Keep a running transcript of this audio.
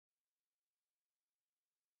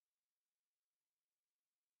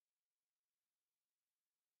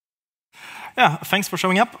Yeah, thanks for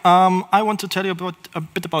showing up. I want to tell you a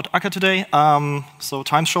bit about Akka today. So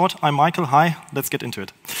time's short. I'm Michael. Hi. Let's get into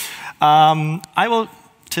it. I will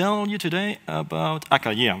tell you today about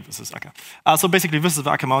Akka. Yeah, this is Akka. So basically, this is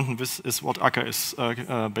the Akka mountain. This is what Akka is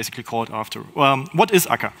basically called after. What is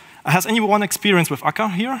Akka? Has anyone experience with Akka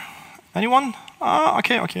here? Anyone?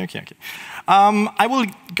 Okay. I will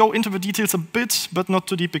go into the details a bit, but not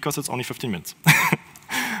too deep because it's only 15 minutes.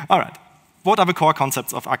 All right. What are the core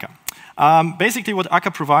concepts of Akka? Basically, what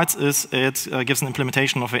Akka provides is it gives an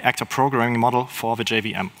implementation of the actor programming model for the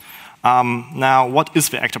JVM. Now, what is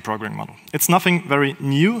the actor programming model? It's nothing very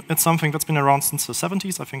new. It's something that's been around since the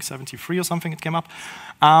 70s. I think 73 or something it came up.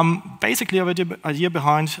 Basically, the idea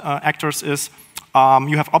behind actors is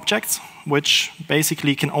you have objects which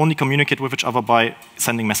basically can only communicate with each other by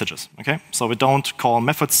sending messages. Okay, so we don't call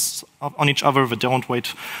methods on each other. We don't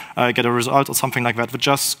wait, get a result or something like that. We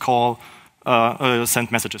just call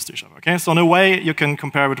send messages to each other. Okay, so in a way you can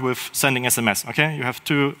compare it with sending SMS. Okay, you have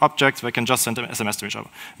two objects that can just send an SMS to each other.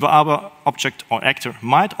 The other object or actor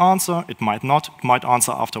might answer, it might not. It might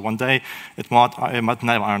answer after one day. It might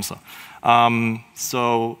never answer.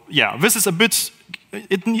 So yeah, this is a bit.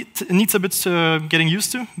 It needs a bit getting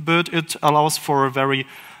used to, but it allows for a very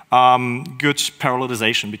good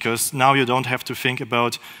parallelization because now you don't have to think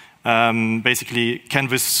about basically, can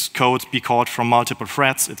this code be called from multiple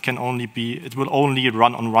threads? It will only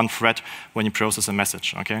run on one thread when you process a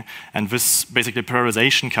message, okay? And this basically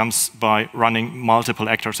parallelization comes by running multiple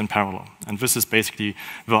actors in parallel. And this is basically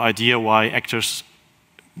the idea why actors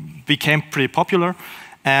became pretty popular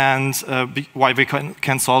and why we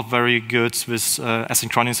can solve very good with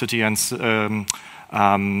asynchronicity and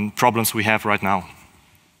problems we have right now.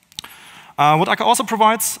 What Akka also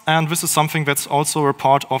provides, and this is something that's also a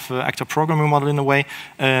part of the actor programming model in a way,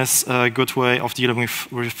 is a good way of dealing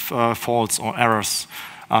with faults or errors.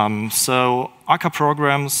 So Akka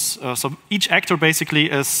programs, so each actor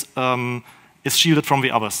basically is shielded from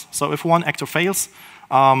the others. So if one actor fails,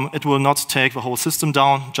 it will not take the whole system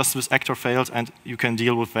down, just this actor failed, and you can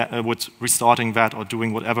deal with that, with restarting that or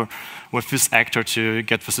doing whatever with this actor to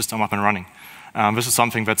get the system up and running. This is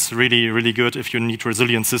something that's really, really good if you need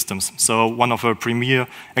resilient systems. So one of the premier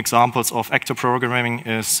examples of actor programming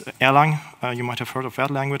is Erlang. You might have heard of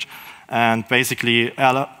that language. And basically,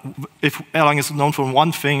 if Erlang is known for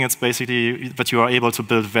one thing, it's basically that you are able to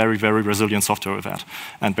build very, very resilient software with that.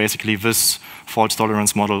 And basically, this fault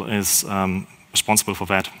tolerance model is responsible for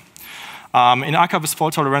that. In Akka, this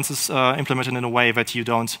fault tolerance is implemented in a way that you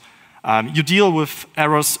don't you deal with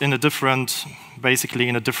errors in a different, basically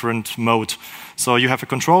in a different mode. So you have a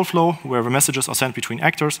control flow where the messages are sent between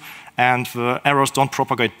actors, and the errors don't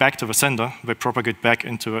propagate back to the sender. They propagate back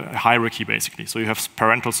into a hierarchy, basically. So you have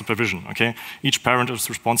parental supervision. Okay, each parent is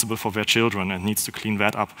responsible for their children and needs to clean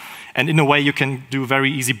that up. And in a way, you can do very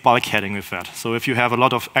easy bulkheading with that. So if you have a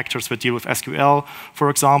lot of actors that deal with SQL, for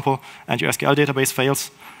example, and your SQL database fails,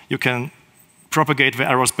 you can propagate the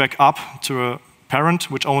errors back up to a parent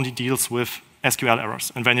which only deals with SQL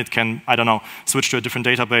errors, and then it can, I don't know, switch to a different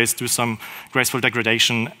database, do some graceful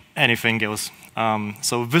degradation, anything goes.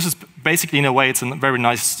 So this is basically, in a way, it's a very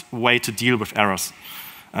nice way to deal with errors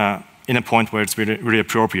in a point where it's really, really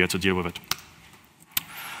appropriate to deal with it.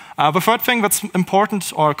 The third thing that's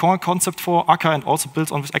important, or a core concept for Akka and also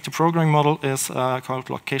built on this actor programming model, is called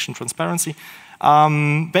location transparency.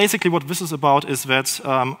 Basically what this is about is that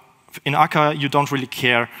in Akka, you don't really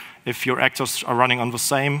care if your actors are running on the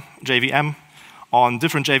same JVM, on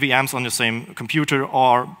different JVMs on the same computer,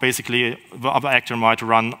 or basically the other actor might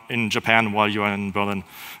run in Japan while you are in Berlin.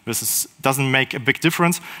 This doesn't make a big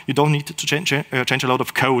difference. You don't need to change a lot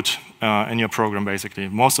of code in your program, basically.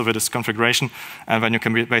 Most of it is configuration, and then you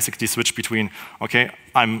can basically switch between, okay,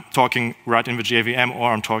 I'm talking right in the JVM,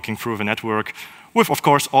 or I'm talking through the network, with, of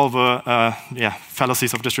course, all the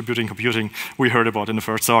fallacies of distributed computing we heard about in the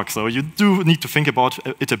first talk. So you do need to think about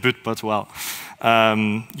it a bit, but well,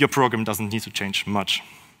 your program doesn't need to change much.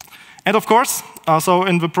 And of course, so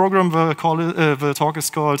in the program, the talk is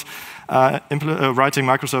called Writing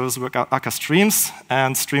Microservices with Akka Streams,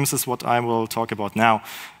 and Streams is what I will talk about now.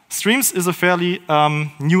 Streams is a fairly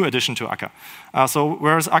new addition to Akka. So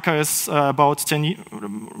whereas Akka is about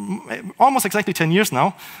almost exactly 10 years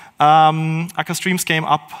now, Akka Streams came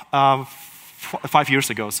up 5 years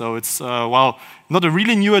ago. So it's, well, not a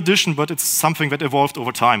really new addition, but it's something that evolved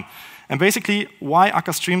over time. And basically, why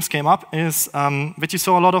Akka Streams came up is that you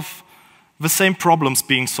saw a lot of the same problems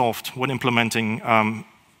being solved when implementing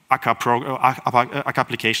Akka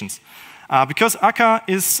applications. Because Akka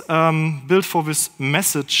is built for this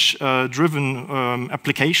message-driven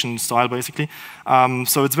application style, basically.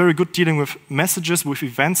 So it's very good dealing with messages, with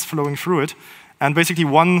events flowing through it. And basically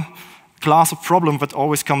one class of problem that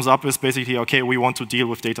always comes up is basically, okay, we want to deal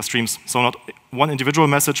with data streams. So not one individual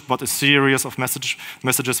message, but a series of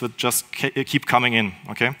messages that just keep coming in,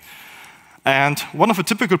 okay? And one of the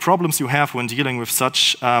typical problems you have when dealing with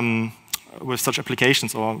such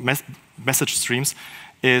applications or message streams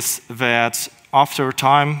is that after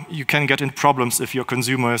time you can get in problems if your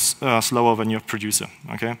consumer is slower than your producer,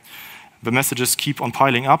 okay? The messages keep on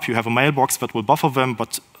piling up. You have a mailbox that will buffer them,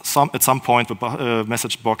 but at some point the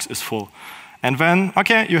message box is full. And then,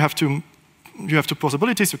 okay, you have two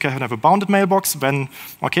possibilities. You can have a bounded mailbox, then,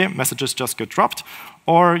 okay, messages just get dropped.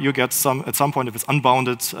 Or you get at some point, if it's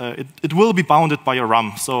unbounded, it will be bounded by your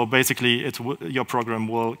RAM. So basically, your program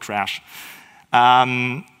will crash.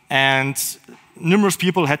 And numerous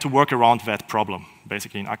people had to work around that problem,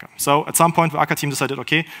 basically, in Akka. So at some point, the Akka team decided,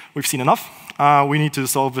 okay, we've seen enough. We need to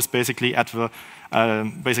solve this basically at the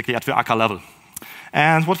Akka level.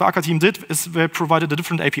 And what the Akka team did is they provided a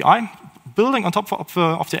different API, building on top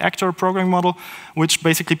of the actor programming model, which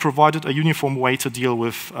basically provided a uniform way to deal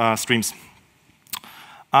with streams.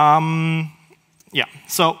 Yeah,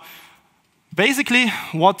 so basically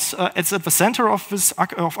what it's at the center of this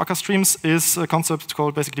of Akka Streams is a concept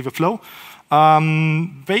called basically the flow.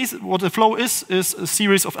 What the flow is a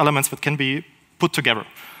series of elements that can be put together.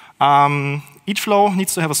 Each flow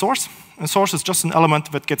needs to have a source. A source is just an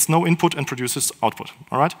element that gets no input and produces output.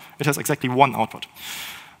 All right? It has exactly one output.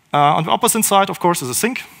 On the opposite side, of course, is a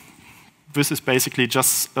sink. This is basically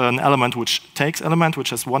just an element which takes element,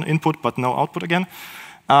 which has one input but no output again.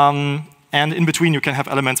 And in between, you can have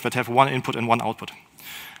elements that have one input and one output.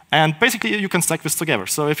 And basically, you can stack this together.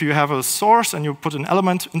 So if you have a source and you put an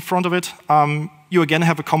element in front of it, you again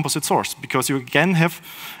have a composite source. Because you again have,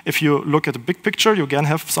 if you look at the big picture, you again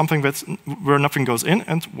have something where nothing goes in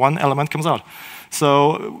and one element comes out.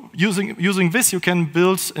 So using this, you can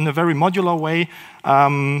build in a very modular way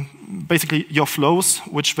basically your flows,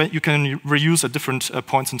 which you can reuse at different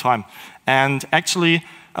points in time. And actually,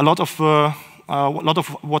 a lot of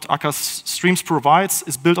what Akka Streams provides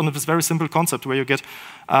is built on this very simple concept where you get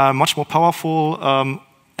much more powerful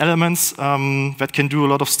elements that can do a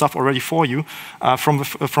lot of stuff already for you from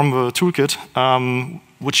the toolkit,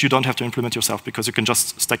 which you don't have to implement yourself because you can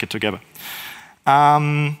just stack it together.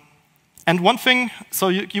 And one thing, so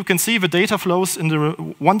you can see the data flows in the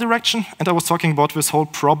one direction, and I was talking about this whole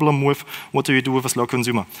problem with what do you do with a slow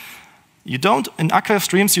consumer. You don't, in Akka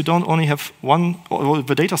Streams, you don't only have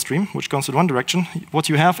the data stream, which goes in one direction. What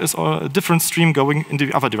you have is a different stream going in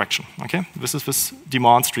the other direction, okay? This is this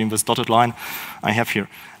demand stream, this dotted line I have here.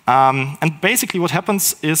 And basically what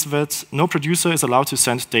happens is that no producer is allowed to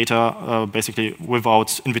send data basically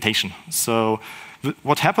without invitation. So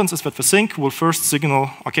what happens is that the sink will first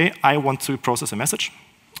signal, okay, I want to process a message.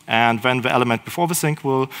 And then the element before the sink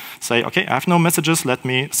will say, okay, I have no messages, let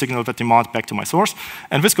me signal that demand back to my source.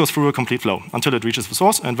 And this goes through a complete flow until it reaches the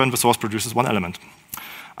source, and then the source produces one element.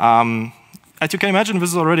 As you can imagine,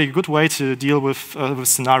 this is already a good way to deal with the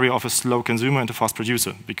scenario of a slow consumer and a fast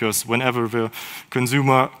producer, because whenever the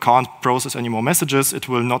consumer can't process any more messages, it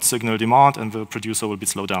will not signal demand, and the producer will be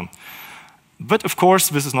slowed down. But of course,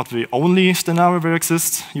 this is not the only scenario that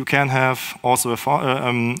exists. You can have also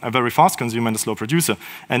a very fast consumer and a slow producer.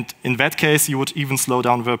 And in that case, you would even slow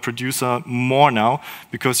down the producer more now,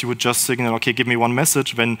 because you would just signal, okay, give me one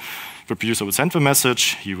message. Then the producer would send the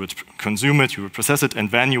message, he would consume it, you would process it,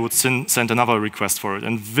 and then you would send another request for it.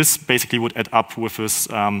 And this basically would add up with this,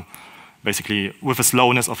 basically with the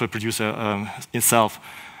slowness of the producer itself.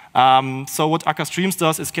 So what Akka Streams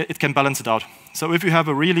does is it can balance it out. So if you have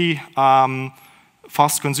a really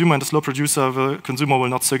fast consumer and a slow producer, the consumer will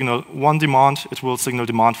not signal one demand, it will signal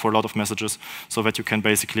demand for a lot of messages, so that you can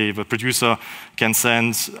basically, the producer can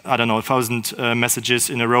send, I don't know, 1,000 messages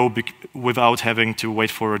in a row without having to wait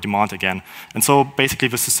for a demand again. And so basically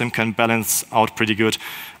the system can balance out pretty good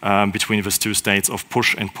between these two states of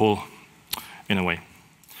push and pull in a way.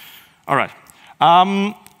 All right.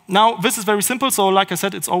 Now, this is very simple. So like I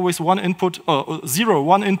said, it's always one input, 0,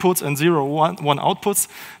 1 inputs and 0, 1 outputs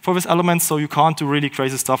for this element. So you can't do really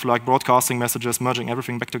crazy stuff like broadcasting messages, merging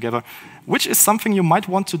everything back together, which is something you might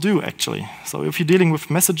want to do, actually. So if you're dealing with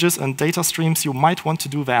messages and data streams, you might want to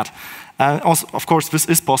do that. Also, of course, this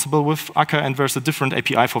is possible with Akka, and there's a different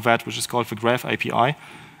API for that, which is called the Graph API.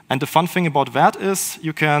 And the fun thing about that is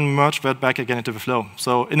you can merge that back again into the flow.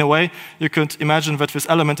 So in a way, you could imagine that this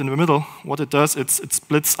element in the middle, what it does, it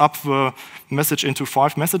splits up the message into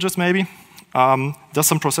 5 messages maybe. does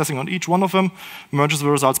some processing on each one of them, merges the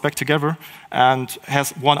results back together, and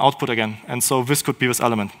has one output again. And so this could be this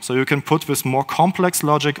element. So you can put this more complex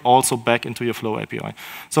logic also back into your Flow API.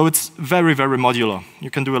 So it's very, very modular. You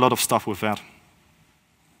can do a lot of stuff with that.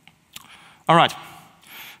 All right.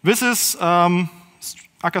 This is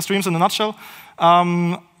Akka Streams in a nutshell.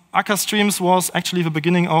 Akka Streams was actually the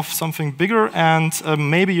beginning of something bigger, and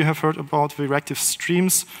maybe you have heard about the reactive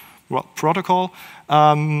streams protocol.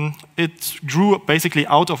 It grew basically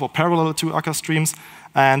out of or parallel to Akka Streams,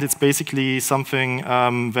 and it's basically something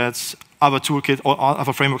that other toolkit or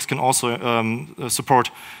other frameworks can also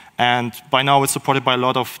support. And by now it's supported by a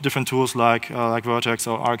lot of different tools like Vertex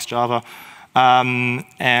or microXchg.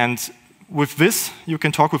 And with this, you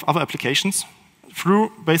can talk with other applications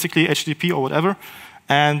through basically HTTP or whatever.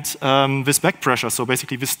 And this back pressure, so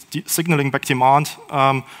basically this signaling back demand,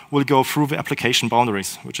 will go through the application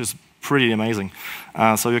boundaries, which is pretty amazing.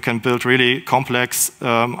 So you can build really complex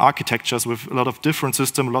architectures with a lot of different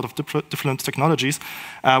systems, a lot of different technologies,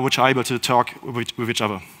 which are able to talk with each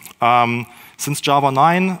other. Since Java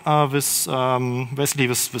 9, this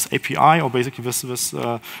API, or basically this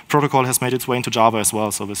protocol has made its way into Java as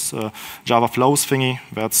well. So this Java Flows thingy,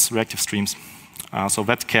 that's reactive streams. So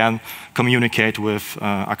that can communicate with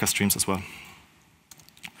Akka Streams as well.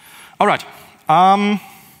 All right.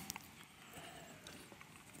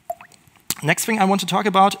 Next thing I want to talk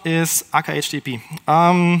about is Akka HTTP.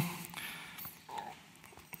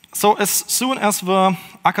 So as soon as the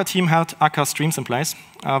Akka team had Akka Streams in place,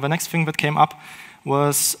 the next thing that came up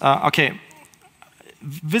was, okay,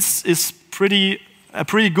 this is a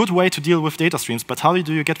pretty good way to deal with data streams, but how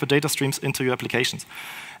do you get the data streams into your applications?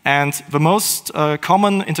 And the most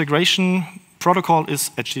common integration protocol is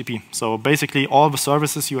HTTP. So basically all the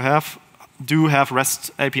services you have do have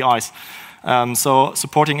REST APIs. So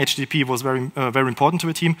supporting HTTP was very important to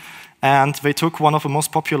the team. And they took one of the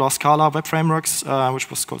most popular Scala web frameworks, which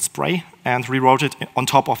was called Spray, and rewrote it on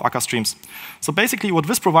top of Akka Streams. So basically what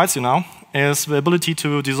this provides you now is the ability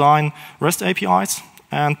to design REST APIs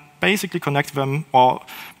and basically connect them or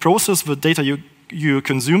process the data you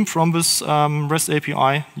consume from this REST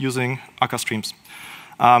API using Akka Streams.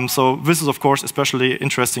 So this is, of course, especially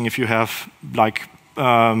interesting if you have like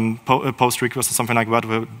a post request or something like that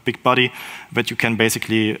with a big body that you can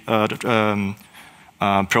basically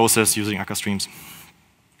process using Akka Streams.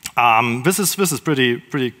 This is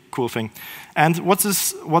pretty cool thing. And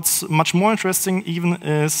what's much more interesting even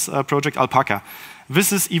is Project Alpakka.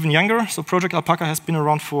 This is even younger. So Project Alpakka has been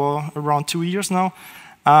around for around 2 years now.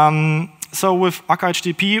 So with Akka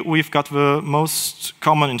HTTP, we've got the most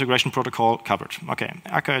common integration protocol covered. Okay,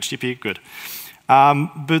 Akka HTTP, good.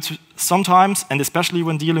 But sometimes, and especially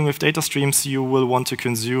when dealing with data streams, you will want to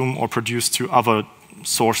consume or produce to other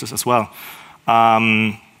sources as well.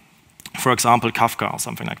 For example, Kafka or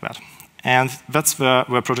something like that. And that's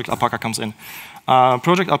where Project Alpakka comes in.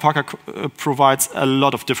 Project Alpakka provides a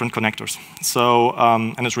lot of different connectors. So,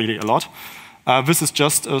 and it's really a lot. This is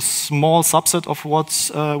just a small subset of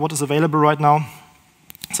what is available right now.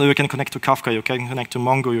 So you can connect to Kafka, you can connect to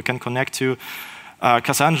Mongo, you can connect to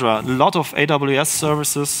Cassandra, a lot of AWS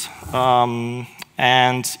services,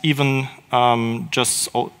 and even just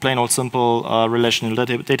plain old simple relational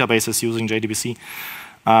databases using JDBC.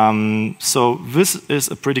 So this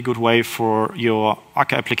is a pretty good way for your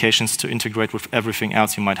Akka applications to integrate with everything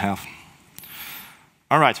else you might have.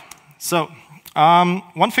 All right, so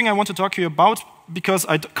one thing I want to talk to you about, because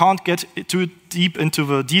I can't get too deep into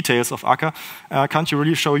the details of Akka, can't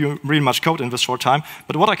really show you really much code in this short time,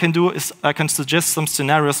 but what I can do is I can suggest some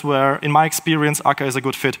scenarios where, in my experience, Akka is a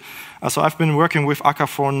good fit. So I've been working with Akka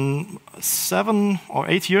for 7 or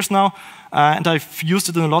 8 years now, and I've used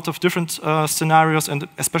it in a lot of different scenarios, and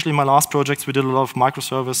especially in my last projects, we did a lot of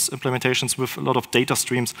microservice implementations with a lot of data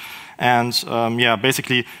streams, and yeah,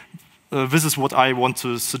 basically, this is what I want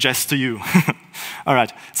to suggest to you. All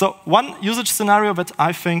right. So one usage scenario that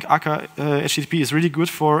I think Akka HTTP is really good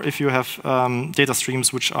for if you have data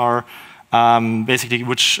streams which are basically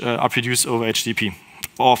are produced over HTTP.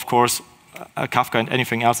 Or of course, Kafka and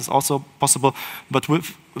anything else is also possible. But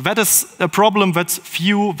that is a problem that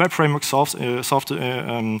few web frameworks solve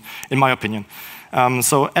in my opinion.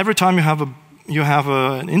 So every time you have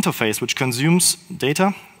an interface which consumes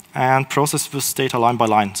data and process this data line by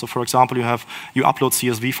line. So for example, you upload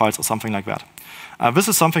CSV files or something like that. This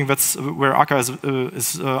is something where Akka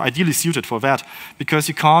is ideally suited for that, because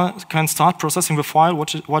you can start processing the file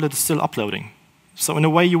while it is still uploading. So in a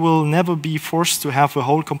way, you will never be forced to have a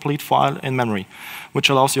whole complete file in memory, which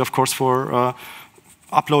allows you, of course, for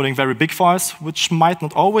uploading very big files, which might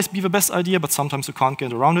not always be the best idea, but sometimes you can't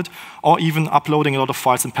get around it, or even uploading a lot of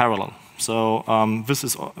files in parallel. So this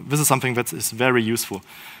is something that is very useful.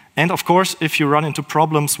 And of course, if you run into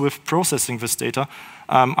problems with processing this data,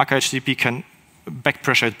 Akka HTTP can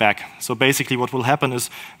backpressure it back. So basically what will happen is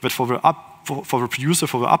that for the producer,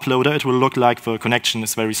 for the uploader, it will look like the connection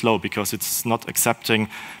is very slow because it's not accepting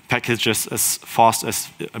packages as fast as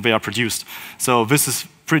they are produced. So this is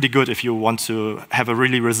pretty good if you want to have a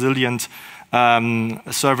really resilient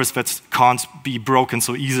service that can't be broken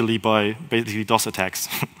so easily by basically DOS attacks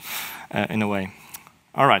in a way.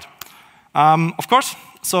 All right. Of course,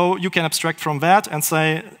 so you can abstract from that and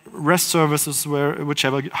say REST services which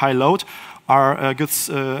have a high load are a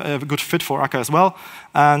good fit for Akka as well.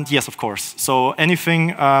 And yes, of course. So anything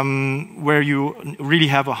where you really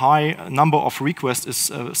have a high number of requests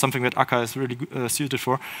is something that Akka is really suited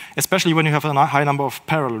for, especially when you have a high number of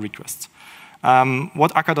parallel requests.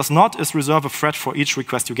 What Akka does not is reserve a thread for each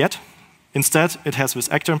request you get. Instead, it has this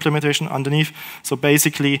actor implementation underneath. So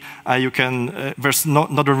basically, there's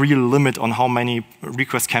not a real limit on how many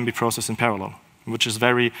requests can be processed in parallel, which is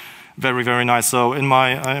very, very, very nice. So in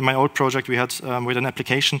my old project, we had an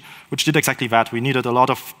application which did exactly that. We needed a lot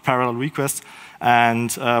of parallel requests,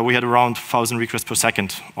 and we had around 1,000 requests per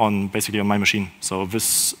second on my machine. So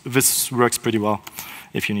this works pretty well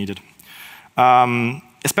if you need it.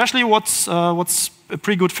 Especially what's a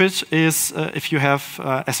pretty good fit is if you have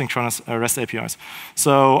asynchronous REST APIs.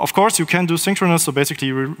 So of course you can do synchronous, so basically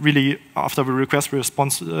you really, after the request,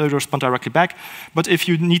 respond directly back. But if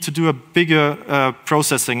you need to do a bigger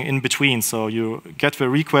processing in between, so you get the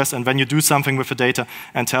request and then you do something with the data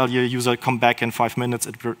and tell your user, come back in 5 minutes,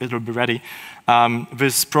 it will be ready.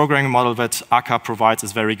 This programming model that Akka provides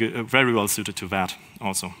is very good, very well suited to that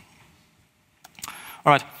also.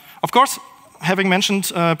 All right, of course, having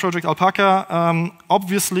mentioned Project Alpakka,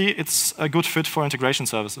 obviously it's a good fit for integration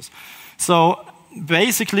services. So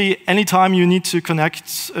basically, anytime you need to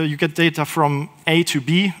connect, you get data from A to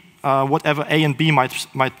B, whatever A and B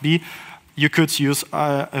might be, you could use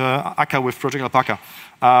Akka with Project Alpakka.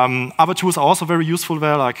 Other tools are also very useful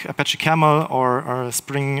there, like Apache Camel or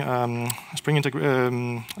Spring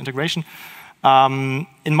integration.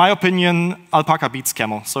 In my opinion, Alpakka beats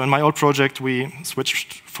Camel. So in my old project, we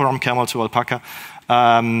switched from Camel to Alpakka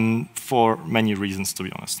for many reasons, to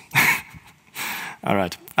be honest. All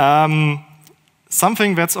right.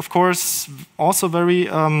 Something that's, of course, also very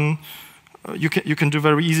you can do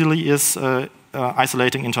very easily is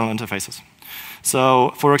isolating internal interfaces.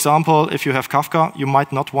 So, for example, if you have Kafka, you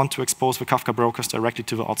might not want to expose the Kafka brokers directly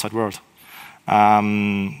to the outside world.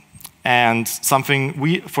 And something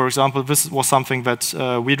for example, this was something that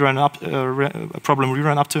a problem we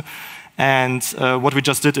ran up to. And what we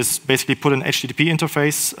just did is basically put an HTTP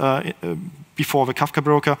interface before the Kafka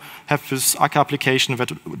broker, have this Akka application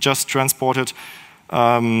that just transported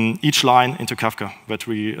each line into Kafka that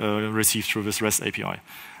we received through this REST API.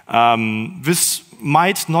 This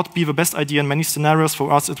might not be the best idea in many scenarios.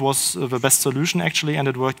 For us, it was the best solution, actually, and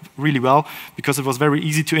it worked really well because it was very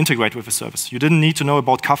easy to integrate with the service. You didn't need to know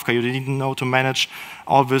about Kafka. You didn't know to manage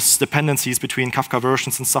all these dependencies between Kafka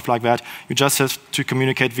versions and stuff like that. You just have to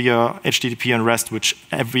communicate via HTTP and REST, which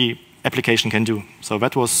every application can do. So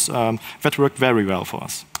that worked very well for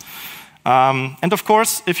us. And of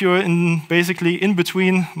course, if you're basically in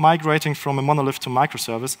between migrating from a monolith to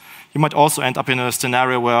microservice, you might also end up in a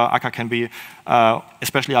scenario where Akka can be,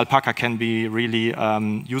 especially Alpakka, can be really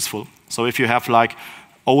useful. So if you have like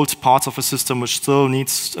old parts of a system which still need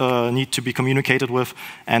to be communicated with,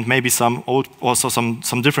 and maybe some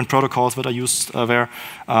different protocols that are used there,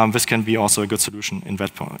 this can be also a good solution in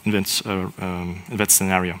that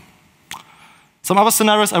scenario. Some other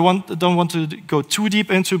scenarios I don't want to go too deep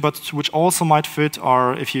into, but which also might fit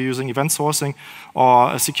are if you're using event sourcing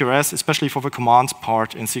or CQRS, especially for the command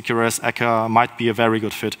part in CQRS, Akka might be a very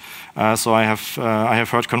good fit. So I have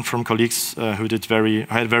heard from colleagues who had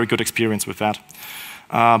very good experience with that.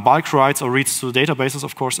 Bulk writes or reads to databases,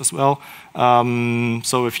 of course, as well.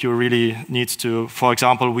 So if you really need to, for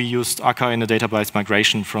example, we used Akka in the database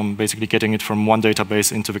migration from basically getting it from one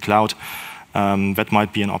database into the cloud. That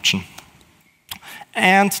might be an option.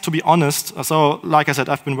 And to be honest, so like I said,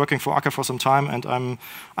 I've been working for Akka for some time, and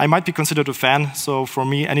I might be considered a fan. So for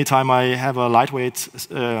me, anytime I have a lightweight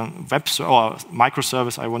web or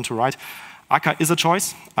microservice I want to write, Akka is a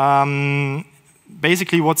choice.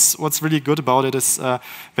 Basically, what's really good about it is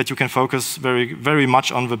that you can focus very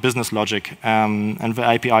much on the business logic, and the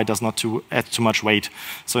API does not add too much weight.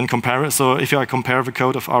 So if I compare the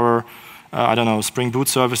code of our I don't know, Spring Boot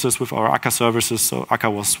services with our Akka services, so Akka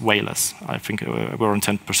was way less. I think we're on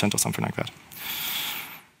 10% or something like that.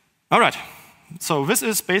 All right, so this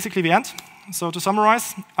is basically the end. So to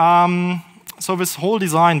summarize, So this whole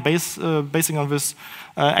design, basing on this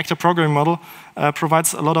actor programming model,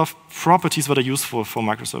 provides a lot of properties that are useful for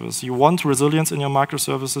microservices. You want resilience in your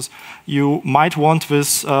microservices. You might want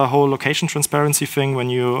this whole location transparency thing when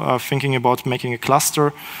you are thinking about making a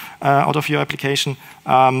cluster out of your application.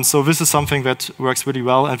 So this is something that works really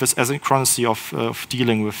well, and this asynchronicity of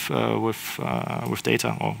dealing with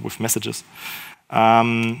data or with messages.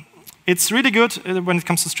 It's really good when it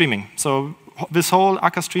comes to streaming. So this whole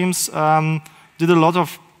Akka Streams did a lot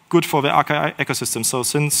of good for the Akka ecosystem. So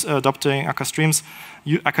since adopting Akka Streams,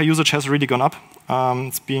 Akka usage has really gone up.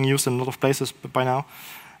 It's being used in a lot of places by now.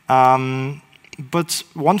 But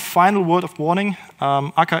one final word of warning,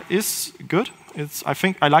 Akka is good.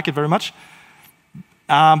 I like it very much.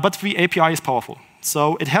 But the API is powerful.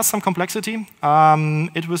 So it has some complexity.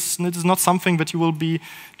 It is not something that you will be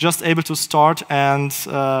just able to start and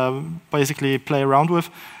basically play around with.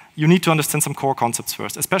 You need to understand some core concepts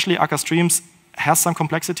first. Especially Akka Streams has some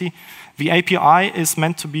complexity. The API is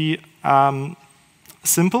meant to be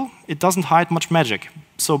simple. It doesn't hide much magic.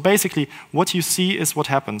 So basically, what you see is what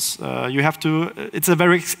happens. It's a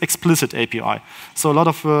very explicit API. So a lot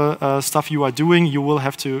of stuff you are doing, you will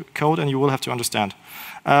have to code and you will have to understand.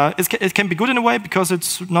 It can be good in a way because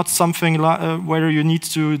it's not something where you need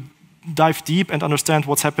to dive deep and understand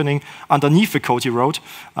what's happening underneath the code you wrote.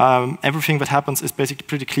 Everything that happens is basically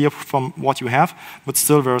pretty clear from what you have, but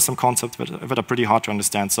still there are some concepts that are pretty hard to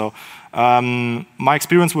understand. So my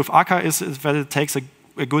experience with Akka is that it takes a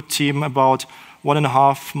good team about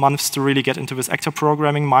 1.5 months to really get into this actor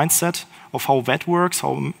programming mindset of how that works,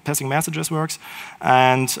 how passing messages works,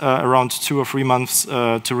 and around 2 or 3 months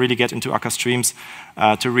to really get into Akka Streams,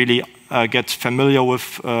 to really get familiar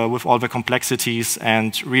with all the complexities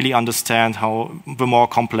and really understand how the more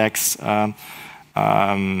complex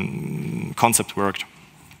concept worked.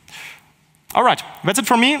 All right, that's it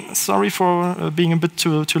from me. Sorry for being a bit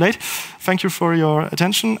too late. Thank you for your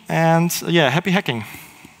attention, and yeah, happy hacking.